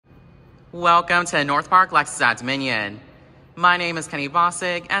Welcome to North Park Lexus at Dominion. My name is Kenny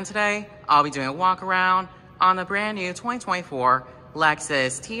Bossig, and today I'll be doing a walk around on the brand new 2024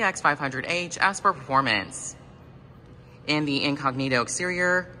 Lexus TX500h F Sport Performance in the incognito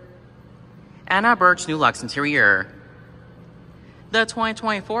exterior and a birch new luxe interior. The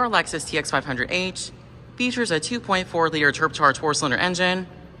 2024 Lexus TX500h features a 2.4-liter turbocharged 4-cylinder engine,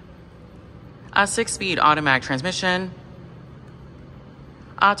 a 6-speed automatic transmission,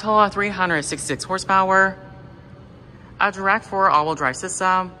 a total of 366 horsepower, a direct 4 all-wheel drive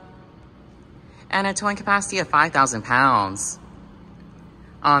system, and a towing capacity of 5,000 pounds.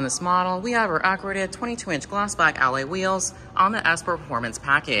 On this model, we have our upgraded 22-inch gloss black alloy wheels on the F Sport Performance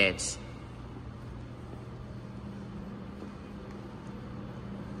package.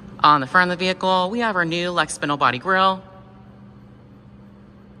 On the front of the vehicle, we have our new Lexus spindle body grille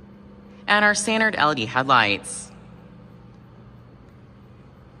and our standard LED headlights.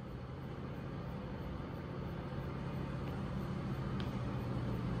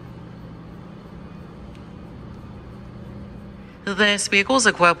 This vehicle is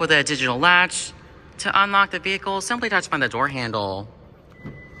equipped with a digital latch. To unlock the vehicle, simply touch on the door handle.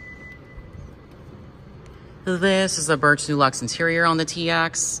 This is the birch new luxe interior on the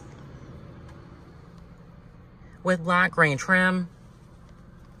TX with black grain trim,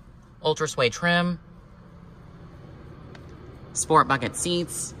 ultra suede trim, sport bucket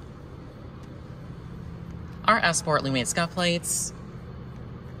seats, our F Sport illuminated scuff plates,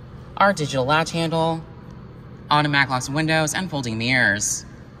 our digital latch handle, automatic locks and windows, and folding mirrors.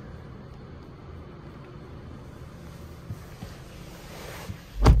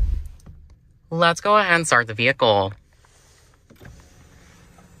 Let's go ahead and start the vehicle.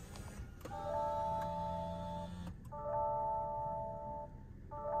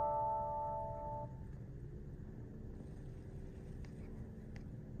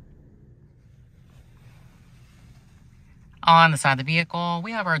 On the side of the vehicle,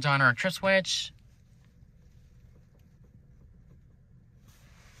 we have our genre trip switch,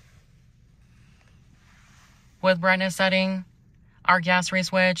 with brightness setting, our gas release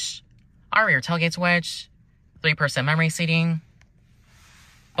switch, our rear tailgate switch, 3% memory seating.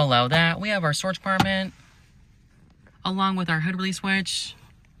 Below that, we have our storage compartment, along with our hood release switch,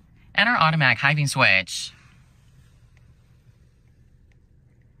 and our automatic high beam switch.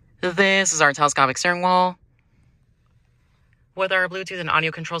 This is our telescopic steering wheel, with our Bluetooth and audio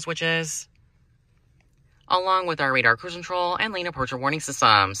control switches, along with our radar cruise control and lane approach warning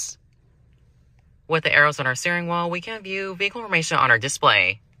systems. With the arrows on our steering wheel, we can view vehicle information on our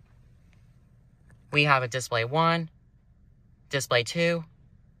display. We have a display 1, display 2,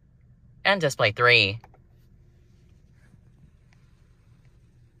 and display 3.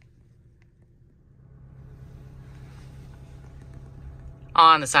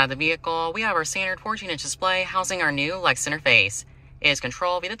 On the side of the vehicle, we have our standard 14-inch display housing our new Lexus interface. It is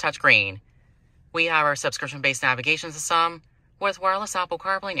controlled via the touchscreen. We have our subscription-based navigation system with wireless Apple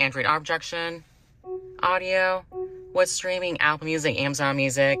CarPlay and Android Auto projection, audio with streaming Apple Music, Amazon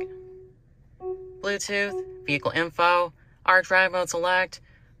Music, Bluetooth, vehicle info, our drive mode select.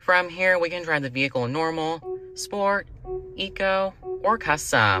 From here, we can drive the vehicle in normal, sport, eco, or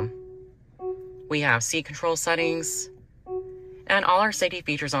custom. We have seat control settings and all our safety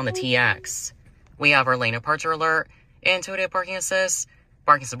features on the TX. We have our lane departure alert, intuitive parking assist,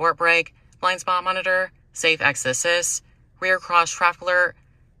 parking support brake, blind spot monitor, safe exit assist, rear cross traffic alert,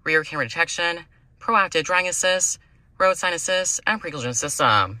 rear camera detection, proactive driving assist, road sign assist, and pre-collision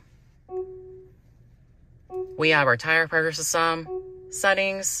system. We have our tire pressure system,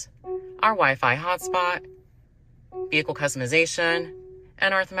 settings, our Wi-Fi hotspot, vehicle customization,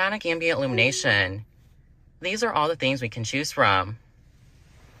 and our thematic ambient illumination. These are all the things we can choose from.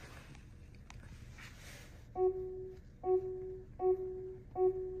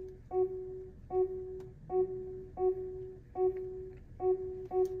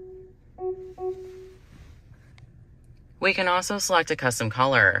 We can also select a custom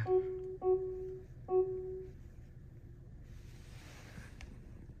color.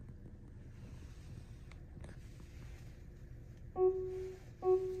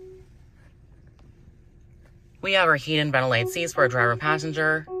 We have our heated and ventilated seats for our driver and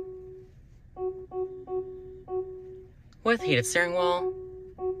passenger, with heated steering wheel,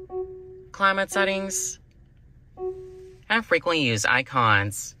 climate settings, and frequently used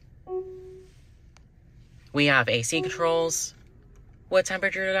icons. We have AC controls with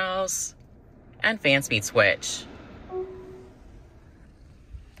temperature dials and fan speed switch.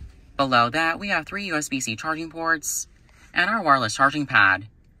 Below that, we have 3 USB-C charging ports and our wireless charging pad.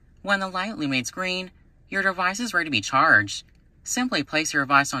 When the light illuminates green, your device is ready to be charged. simply place your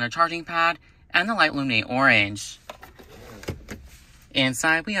device on a charging pad and the light illuminate orange.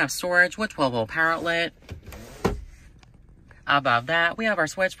 Inside, we have storage with 12-volt power outlet. Above that, we have our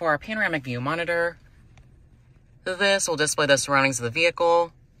switch for our panoramic view monitor. This will display the surroundings of the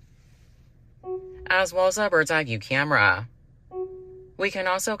vehicle, as well as a bird's eye view camera. We can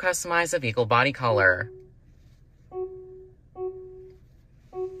also customize the vehicle body color.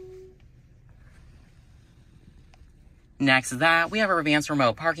 Next to that, we have our advanced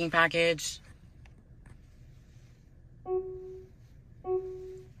remote parking package.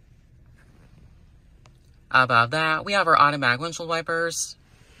 Above that, we have our automatic windshield wipers.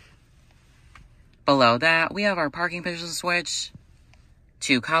 Below that, we have our parking position switch,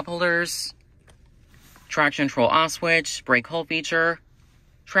 2 cup holders, traction control off switch, brake hold feature,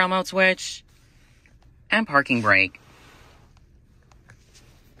 trail mode switch, and parking brake.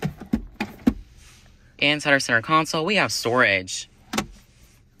 Inside our center console, we have storage.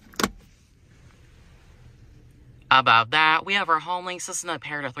 Above that, we have our home link system that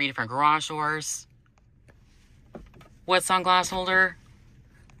paired to 3 different garage doors, with sunglass holder,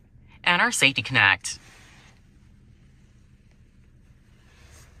 and our safety connect.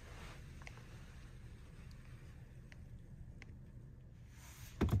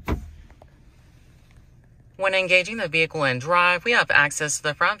 When engaging the vehicle in drive, we have access to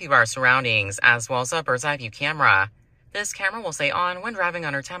the front view of our surroundings, as well as a bird's eye view camera. This camera will stay on when driving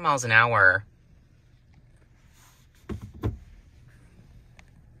under 10 miles an hour.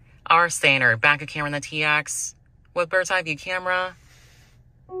 Our standard backup camera in the TX, with bird's eye view camera,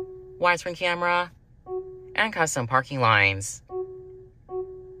 widescreen camera, and custom parking lines.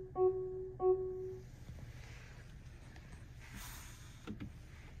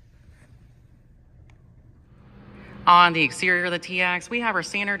 On the exterior of the TX, we have our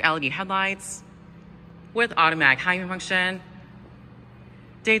standard LED headlights with automatic high beam function,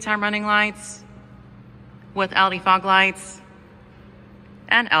 daytime running lights with LED fog lights,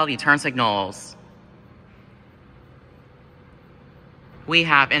 and LED turn signals. We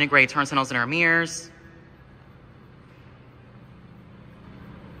have integrated turn signals in our mirrors.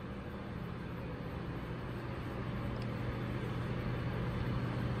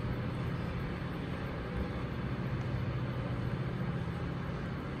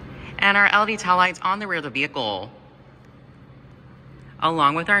 And our LED tail lights on the rear of the vehicle,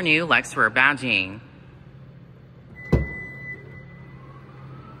 along with our new Lexus rear badging.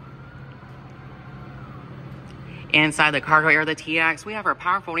 Inside the cargo area of the TX, we have our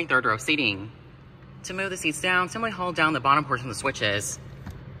power folding third row seating. To move the seats down, simply hold down the bottom portion of the switches.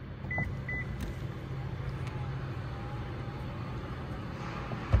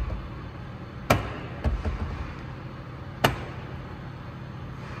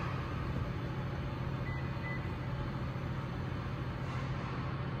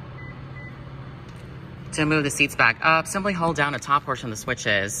 To move the seats back up, simply hold down the top portion of the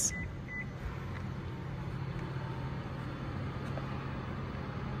switches.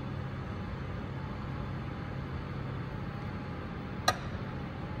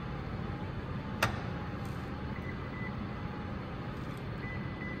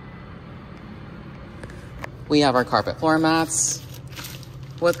 We have our carpet floor mats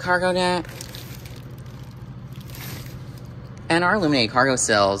with cargo net and our illuminated cargo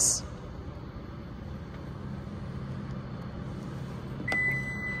sills.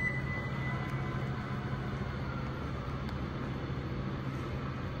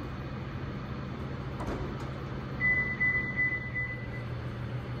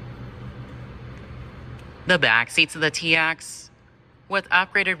 The back seats of the TX with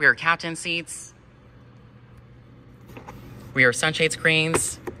upgraded rear captain seats, rear sunshade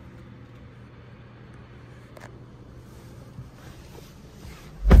screens,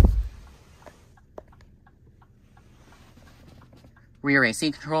 rear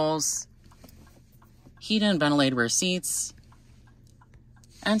AC controls, heated and ventilated rear seats,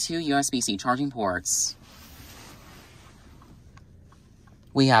 and 2 USB-C charging ports.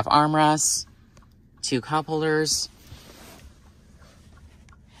 We have armrests, 2 cup holders,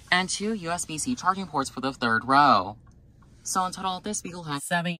 and 2 USB-C charging ports for the third row. So in total, this vehicle has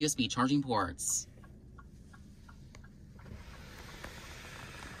 7 USB charging ports.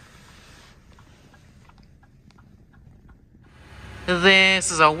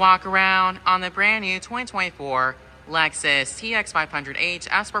 This is a walk around on the brand new 2024 Lexus TX500h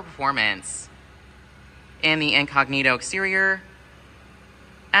F Sport Performance in the incognito exterior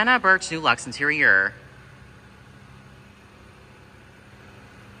and a birch new luxe interior.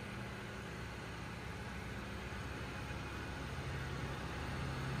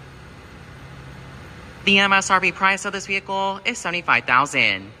 The MSRP price of this vehicle is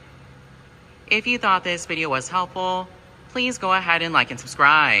 $75,000. If you thought this video was helpful, please go ahead and like and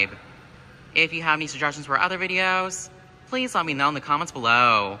subscribe. If you have any suggestions for other videos, please let me know in the comments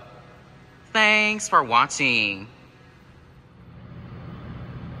below. Thanks for watching.